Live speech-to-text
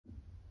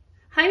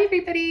Hi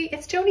everybody,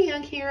 it's Joni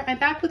Young here. I'm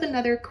back with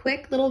another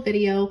quick little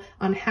video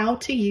on how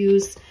to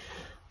use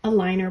a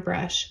liner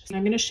brush. And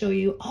I'm going to show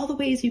you all the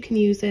ways you can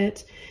use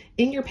it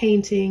in your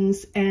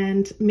paintings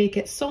and make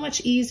it so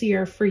much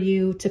easier for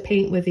you to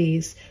paint with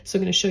these. So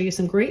I'm going to show you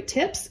some great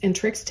tips and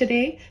tricks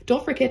today.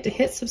 Don't forget to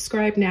hit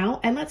subscribe now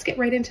and let's get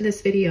right into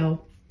this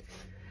video.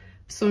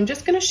 So I'm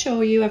just going to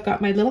show you, I've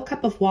got my little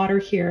cup of water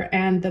here,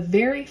 and the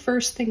very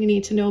first thing you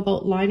need to know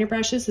about liner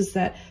brushes is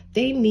that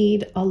they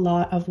need a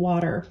lot of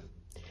water.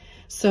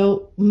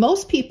 So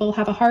most people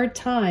have a hard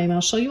time.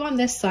 I'll show you on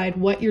this side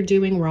what you're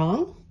doing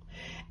wrong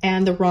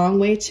and the wrong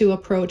way to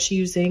approach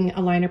using a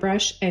liner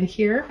brush. And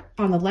here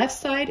on the left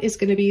side is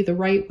going to be the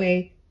right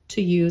way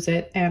to use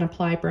it and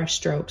apply brush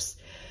strokes.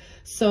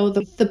 So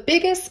the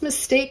biggest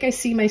mistake I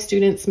see my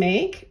students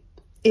make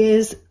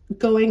is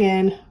going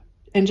in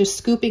and just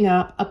scooping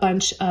up a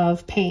bunch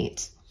of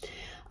paint.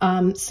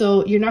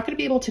 So you're not going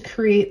to be able to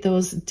create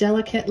those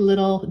delicate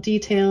little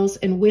details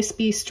and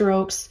wispy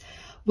strokes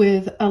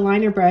with a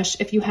liner brush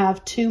if you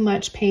have too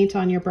much paint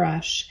on your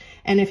brush.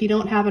 And if you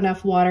don't have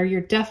enough water, you're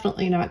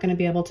definitely not going to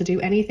be able to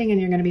do anything and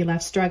you're going to be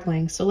left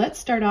struggling. So let's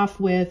start off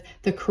with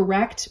the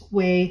correct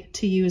way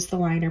to use the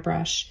liner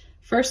brush.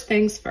 First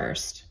things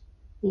first,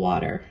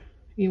 water.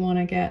 You want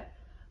to get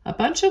a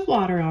bunch of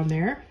water on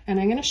there, and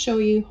I'm going to show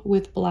you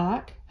with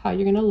black how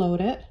you're going to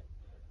load it.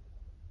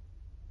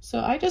 So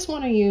I just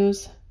want to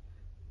use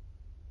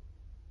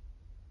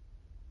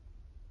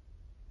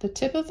the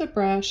tip of the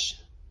brush,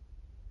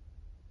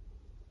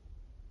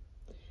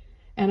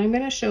 and I'm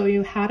going to show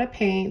you how to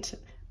paint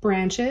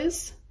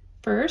branches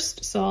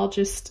first. So I'll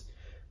just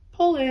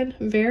pull in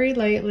very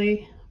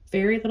lightly,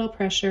 very little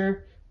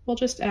pressure. We'll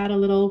just add a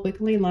little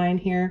wiggly line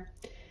here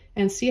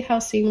and see how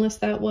seamless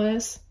that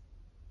was.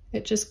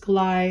 It just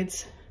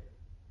glides.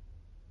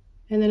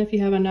 And then if you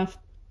have enough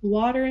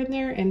water in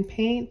there and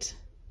paint,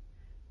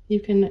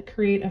 you can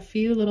create a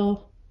few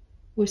little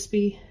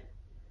wispy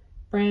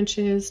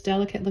branches,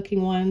 delicate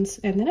looking ones,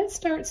 and then it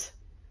starts.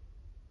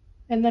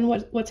 And then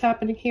what's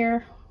happening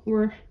here,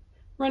 we're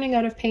running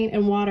out of paint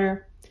and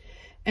water,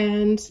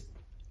 and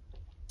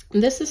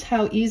this is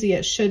how easy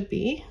it should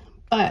be.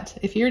 But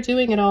if you're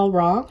doing it all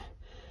wrong,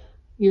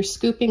 you're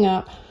scooping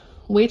up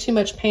way too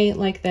much paint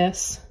like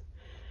this,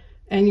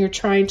 and you're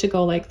trying to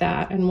go like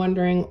that and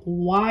wondering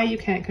why you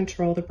can't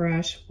control the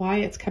brush, why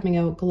it's coming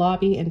out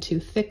globby and too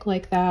thick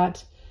like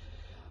that,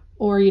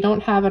 or you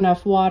don't have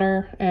enough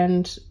water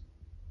and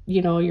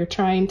you know you're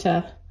trying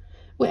to,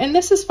 and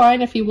this is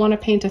fine if you want to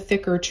paint a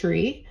thicker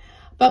tree,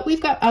 but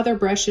we've got other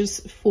brushes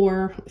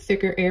for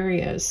thicker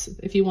areas.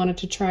 If you wanted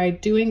to try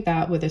doing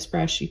that with this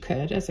brush, you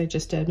could, as I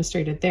just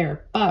demonstrated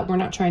there, but we're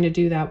not trying to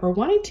do that. We're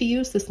wanting to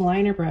use this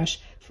liner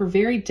brush for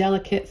very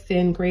delicate,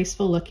 thin,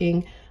 graceful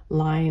looking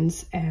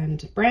lines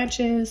and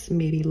branches,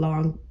 maybe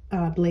long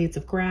blades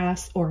of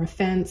grass or a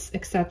fence,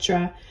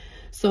 etc.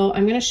 So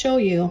I'm going to show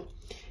you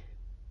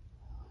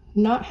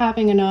not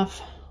having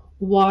enough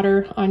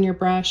water on your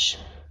brush.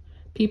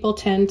 People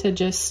tend to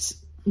just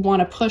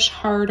want to push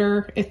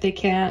harder if they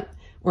can't,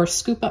 or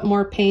scoop up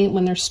more paint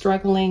when they're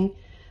struggling.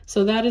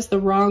 So that is the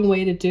wrong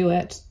way to do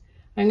it.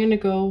 I'm going to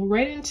go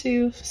right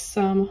into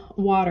some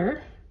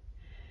water,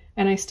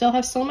 and I still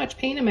have so much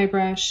paint in my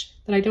brush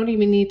that I don't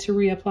even need to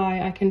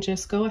reapply. I can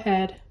just go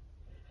ahead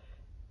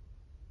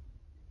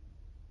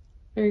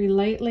very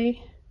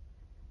lightly.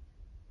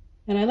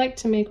 And I like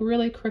to make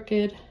really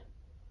crooked,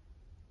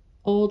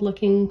 old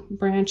looking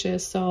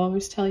branches. So I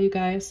always tell you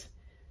guys,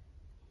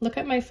 look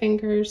at my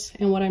fingers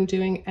and what I'm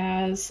doing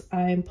as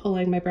I'm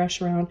pulling my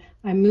brush around.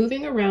 I'm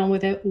moving around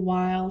with it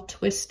while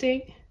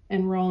twisting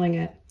and rolling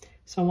it.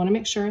 So I want to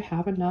make sure I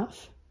have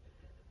enough.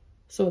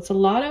 So it's a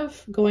lot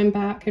of going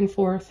back and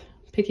forth,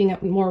 picking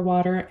up more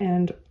water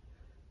and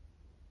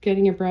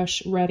getting your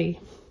brush ready.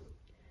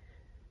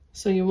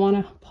 So you want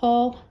to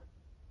pull,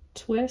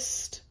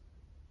 twist,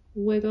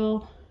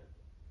 wiggle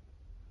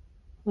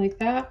like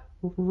that.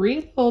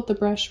 Reload the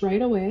brush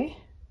right away.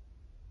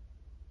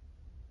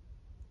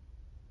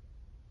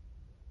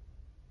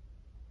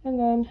 And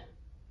then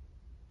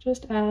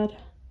just add,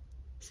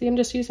 see, I'm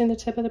just using the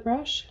tip of the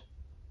brush,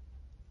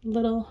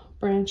 little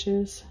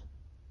branches.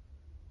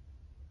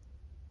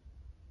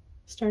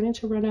 Starting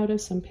to run out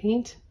of some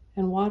paint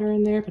and water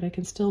in there, but I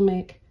can still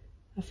make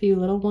a few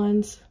little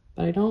ones,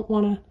 but I don't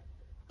want to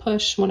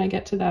push when I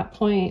get to that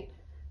point,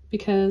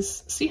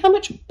 because see how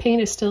much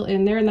paint is still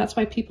in there, and that's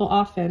why people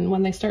often,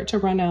 when they start to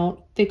run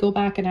out, they go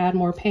back and add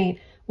more paint.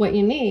 What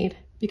you need,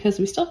 because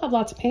we still have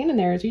lots of paint in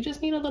there, is you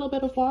just need a little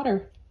bit of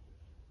water.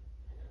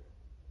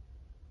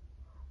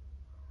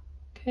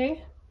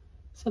 Okay,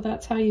 so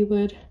that's how you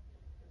would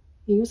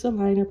use a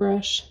liner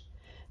brush.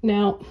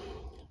 Now,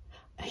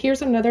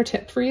 here's another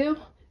tip for you.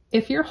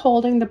 If you're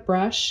holding the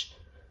brush,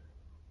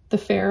 the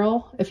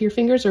ferrule, if your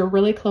fingers are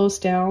really close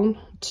down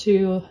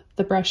to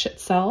the brush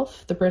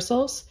itself, the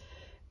bristles,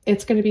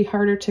 it's going to be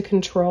harder to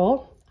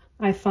control.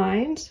 I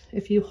find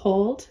if you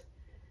hold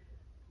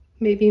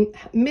maybe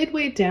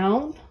midway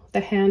down the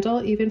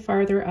handle, even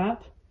farther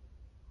up,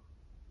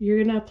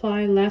 you're going to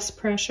apply less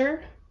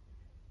pressure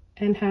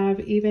and have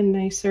even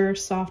nicer,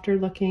 softer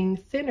looking,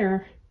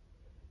 thinner,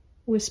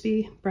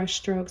 wispy brush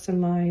strokes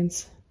and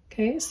lines.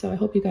 Okay, so I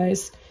hope you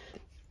guys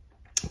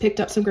picked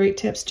up some great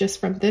tips just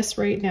from this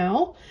right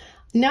now.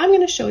 Now I'm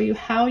going to show you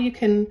how you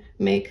can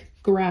make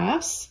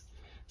grass.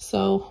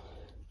 So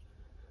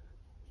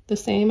the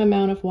same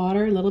amount of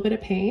water, a little bit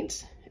of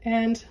paint,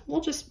 and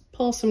we'll just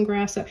pull some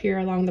grass up here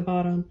along the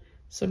bottom.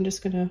 So I'm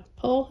just going to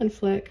pull and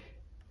flick.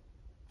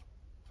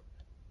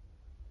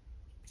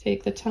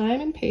 Take the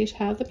time and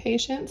have the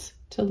patience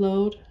to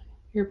load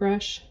your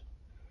brush.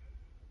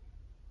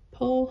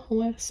 Pull,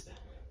 wisp.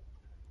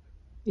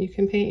 You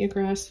can paint your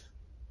grass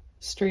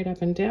straight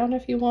up and down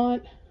if you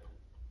want.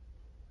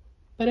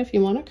 But if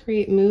you want to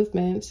create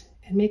movement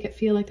and make it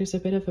feel like there's a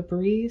bit of a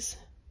breeze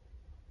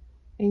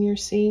in your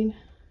scene,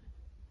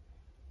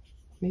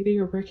 maybe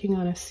you're working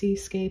on a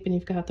seascape and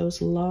you've got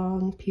those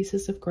long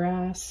pieces of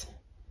grass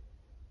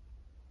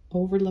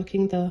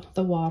overlooking the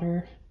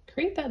water.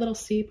 Create that little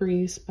sea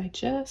breeze by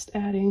just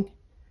adding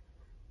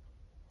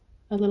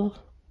a little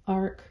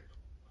arc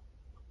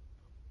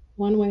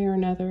one way or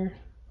another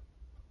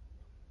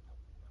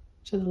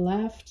to the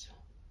left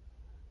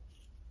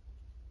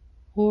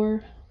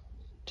or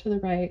to the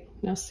right.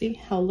 Now see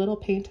how little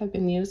paint I've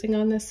been using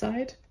on this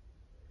side,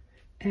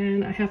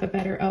 and I have a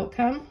better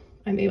outcome.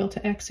 I'm able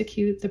to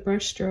execute the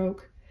brush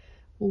stroke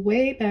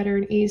way better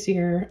and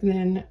easier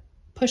than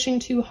pushing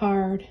too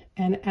hard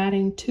and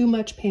adding too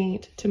much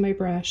paint to my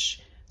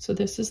brush. So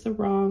this is the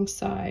wrong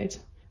side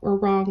or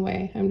wrong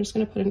way. I'm just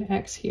going to put an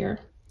X here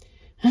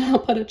and I'll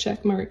put a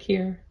check mark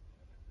here.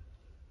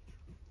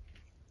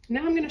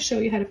 Now I'm going to show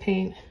you how to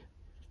paint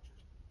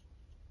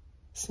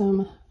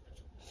some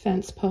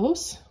fence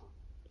posts,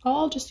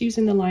 all just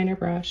using the liner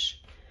brush.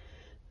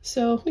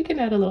 So we can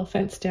add a little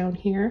fence down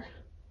here.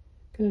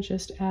 I'm going to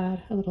just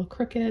add a little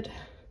crooked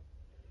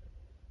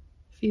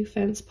few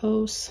fence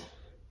posts.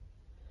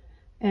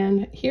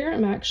 And here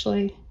I'm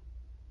actually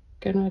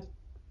going to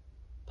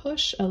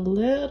push a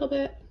little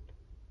bit,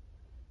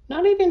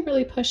 not even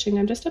really pushing,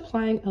 I'm just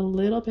applying a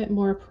little bit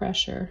more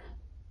pressure.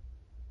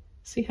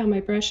 See how my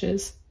brush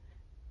is?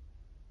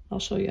 I'll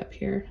show you up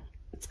here.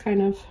 It's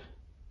kind of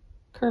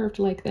curved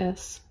like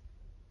this.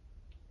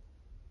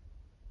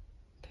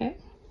 Okay,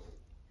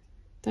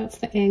 that's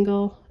the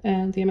angle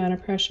and the amount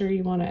of pressure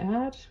you want to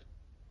add.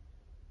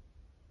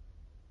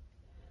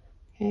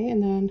 Okay,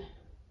 and then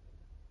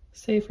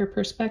say for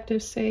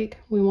perspective's sake,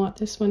 we want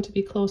this one to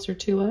be closer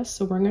to us,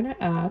 so we're going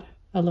to add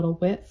a little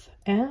width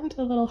and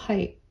a little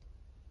height,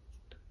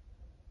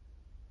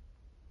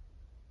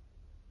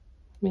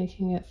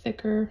 making it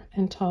thicker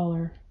and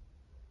taller.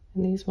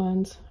 And these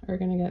ones are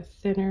going to get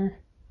thinner,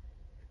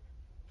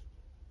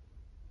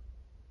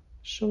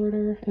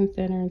 shorter, and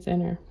thinner and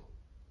thinner.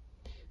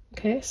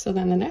 Okay, so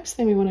then the next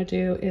thing we want to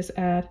do is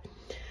add,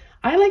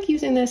 I like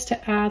using this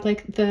to add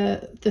like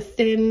the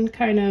thin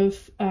kind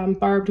of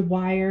barbed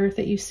wire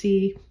that you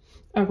see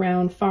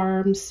around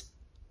farms.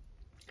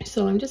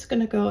 So I'm just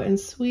going to go and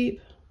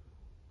sweep,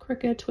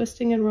 crooked,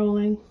 twisting and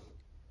rolling.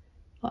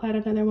 I'll add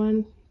another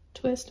one,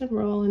 twist and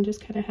roll, and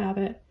just kind of have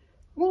it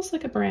almost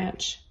like a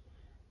branch.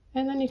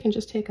 And then you can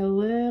just take a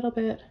little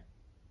bit,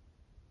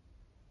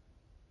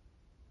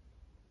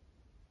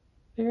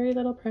 very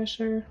little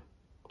pressure,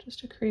 just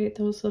to create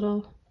those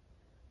little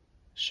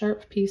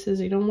sharp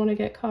pieces. You don't want to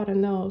get caught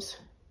in those.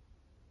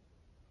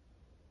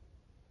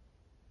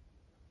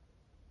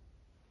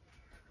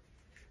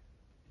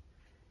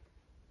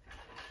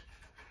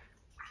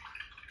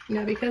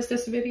 Now, because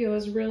this video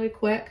is really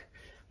quick,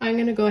 I'm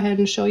going to go ahead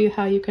and show you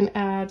how you can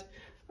add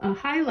a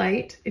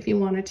highlight if you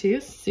wanted to.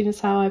 See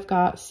as how I've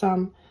got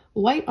some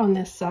white on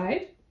this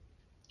side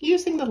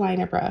using the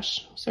liner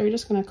brush. So you're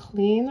just going to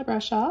clean the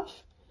brush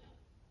off,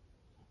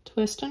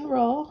 twist and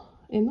roll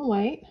in the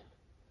white,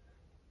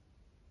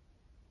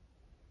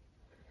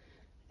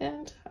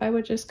 and I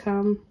would just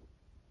come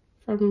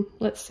from,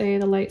 let's say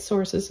the light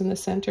source is in the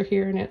center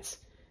here and it's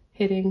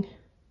hitting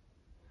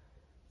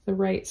the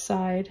right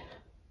side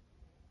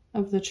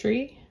of the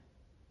tree.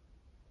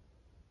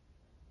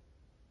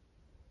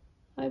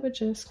 I would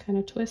just kind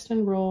of twist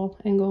and roll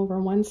and go over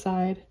one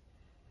side,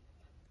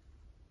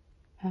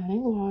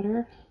 adding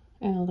water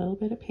and a little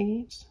bit of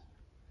paint.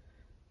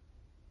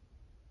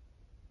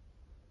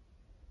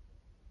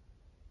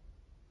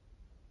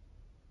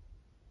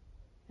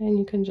 And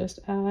you can just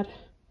add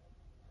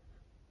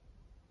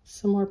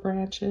some more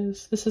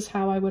branches. This is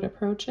how I would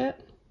approach it.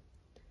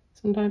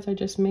 Sometimes I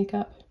just make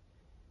up,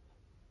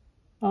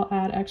 I'll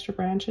add extra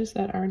branches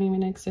that aren't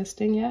even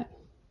existing yet.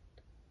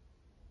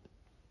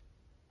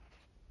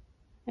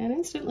 And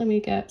instantly we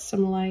get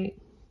some light.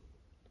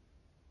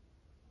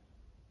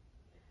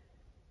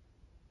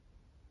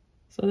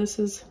 So this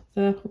is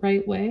the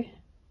right way.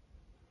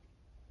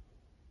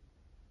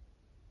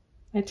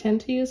 I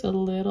tend to use a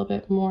little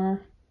bit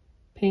more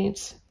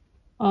paint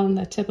on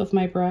the tip of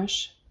my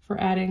brush for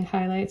adding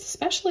highlights,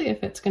 especially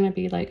if it's going to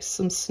be like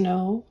some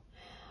snow,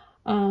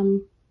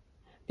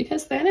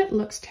 because then it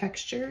looks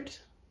textured.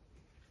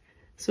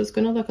 So it's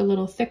going to look a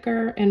little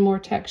thicker and more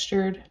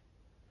textured,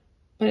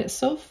 but it's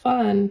so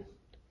fun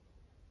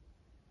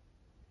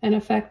and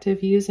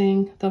effective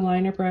using the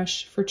liner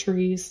brush for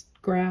trees,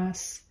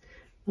 grass,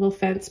 little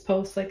fence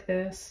posts like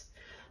this.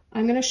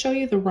 I'm going to show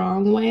you the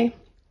wrong way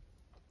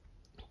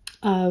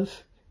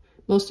of,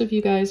 most of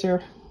you guys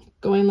are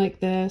going like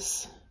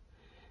this,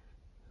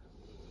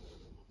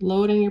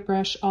 loading your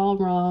brush all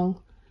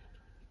wrong,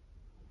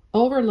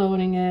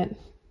 overloading it,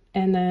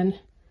 and then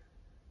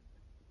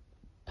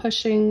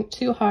pushing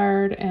too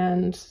hard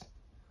and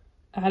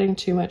adding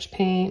too much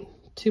paint,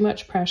 too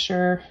much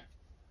pressure,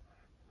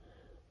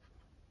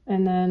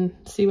 and then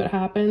see what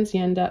happens.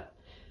 You end up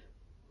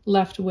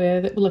left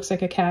with, it looks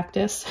like a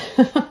cactus.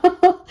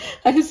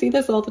 I see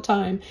this all the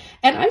time.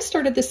 And I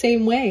started the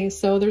same way,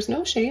 so there's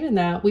no shame in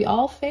that. We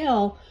all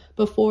fail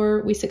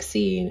before we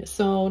succeed.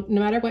 So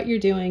no matter what you're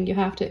doing, you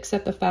have to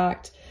accept the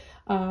fact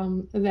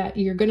that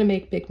you're going to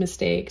make big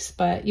mistakes,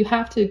 but you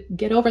have to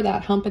get over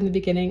that hump in the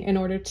beginning in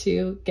order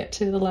to get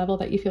to the level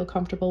that you feel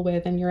comfortable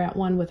with and you're at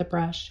one with a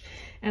brush.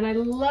 And I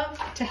love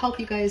to help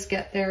you guys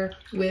get there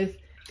with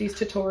these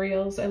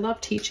tutorials. I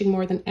love teaching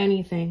more than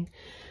anything.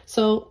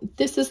 So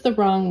this is the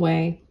wrong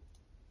way.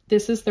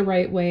 This is the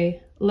right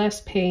way.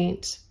 Less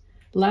paint,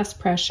 less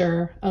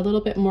pressure, a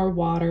little bit more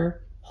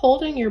water,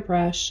 holding your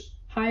brush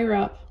higher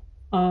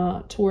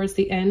up towards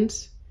the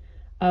end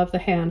of the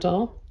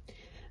handle.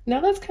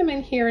 Now let's come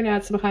in here and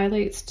add some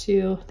highlights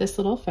to this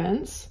little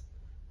fence.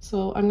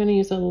 So I'm going to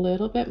use a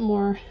little bit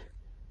more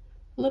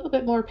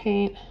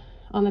paint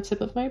on the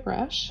tip of my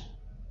brush.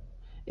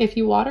 If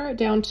you water it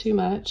down too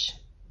much,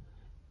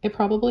 it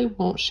probably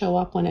won't show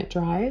up when it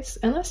dries.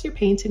 Unless you're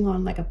painting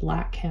on like a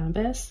black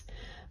canvas,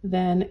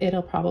 then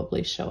it'll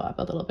probably show up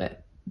a little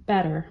bit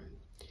better.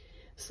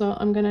 So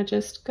I'm going to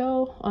just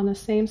go on the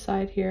same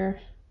side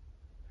here.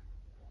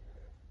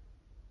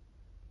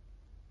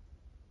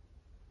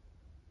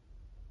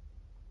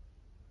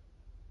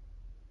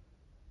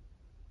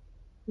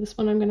 This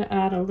one I'm going to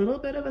add a little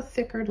bit of a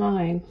thicker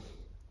line,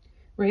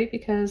 right?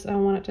 Because I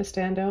want it to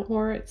stand out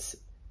more. It's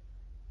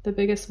the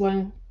biggest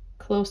one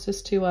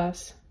closest to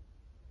us.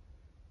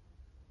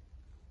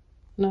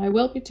 Now I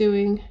will be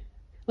doing,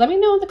 let me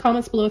know in the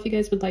comments below if you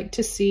guys would like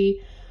to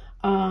see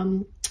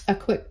a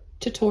quick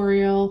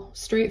tutorial,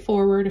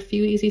 straightforward, a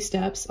few easy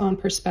steps on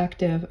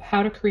perspective,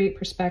 how to create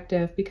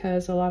perspective,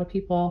 because a lot of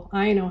people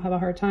I know have a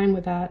hard time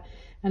with that.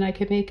 And I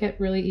can make it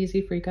really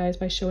easy for you guys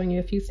by showing you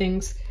a few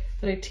things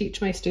that I teach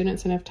my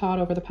students and have taught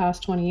over the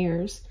past 20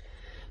 years.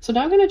 So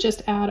now I'm going to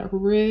just add a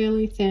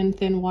really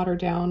thin watered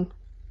down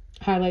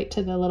highlight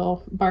to the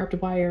little barbed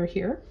wire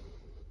here.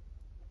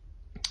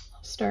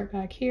 I'll start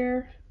back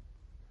here.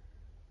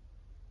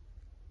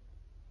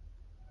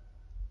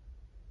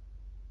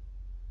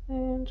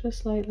 And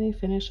just lightly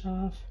finish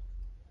off.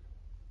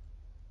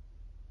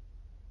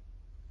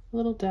 A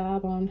little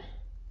dab on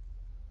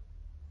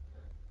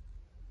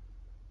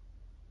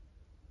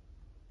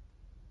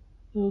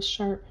those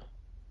sharp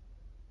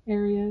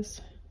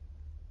areas.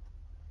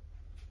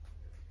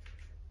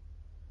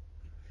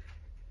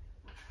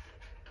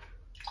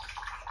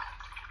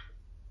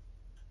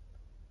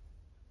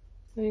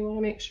 So you want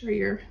to make sure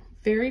you're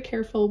very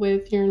careful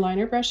with your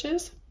liner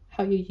brushes,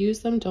 how you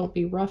use them. Don't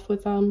be rough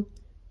with them.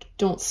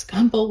 Don't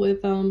scumble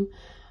with them.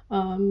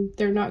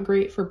 They're not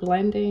great for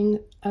blending.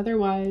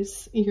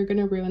 Otherwise, you're going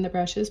to ruin the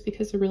brushes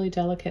because they're really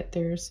delicate.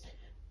 There's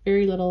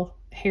very little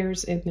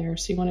hairs in there,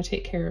 so you want to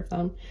take care of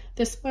them.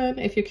 This one,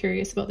 if you're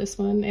curious about this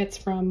one, it's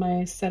from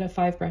my set of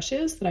 5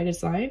 brushes that I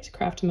designed.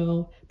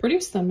 Craftimo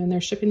produced them and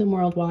they're shipping them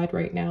worldwide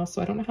right now.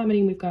 So I don't know how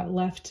many we've got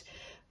left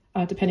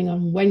depending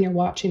on when you're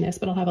watching this,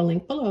 but I'll have a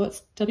link below.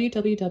 It's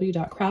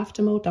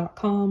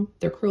www.craftimo.com.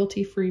 They're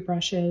cruelty-free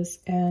brushes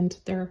and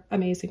they're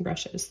amazing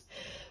brushes.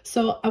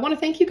 So I want to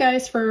thank you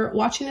guys for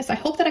watching this. I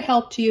hope that I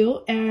helped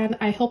you and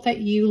I hope that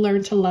you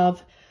learn to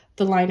love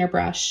the liner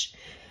brush.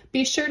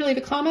 Be sure to leave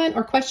a comment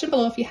or question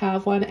below if you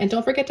have one, and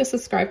don't forget to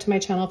subscribe to my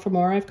channel for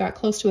more. I've got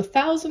close to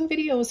 1,000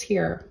 videos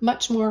here,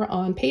 much more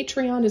on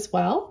Patreon as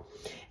well.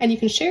 And you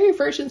can share your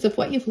versions of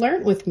what you've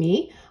learned with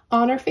me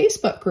on our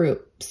Facebook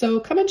group.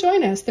 So come and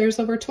join us. There's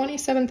over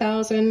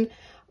 27,000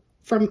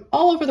 from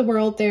all over the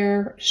world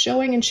there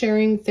showing and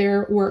sharing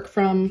their work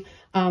from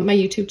my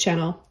YouTube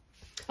channel.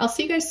 I'll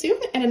see you guys soon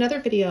in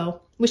another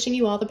video. Wishing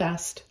you all the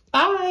best.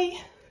 Bye.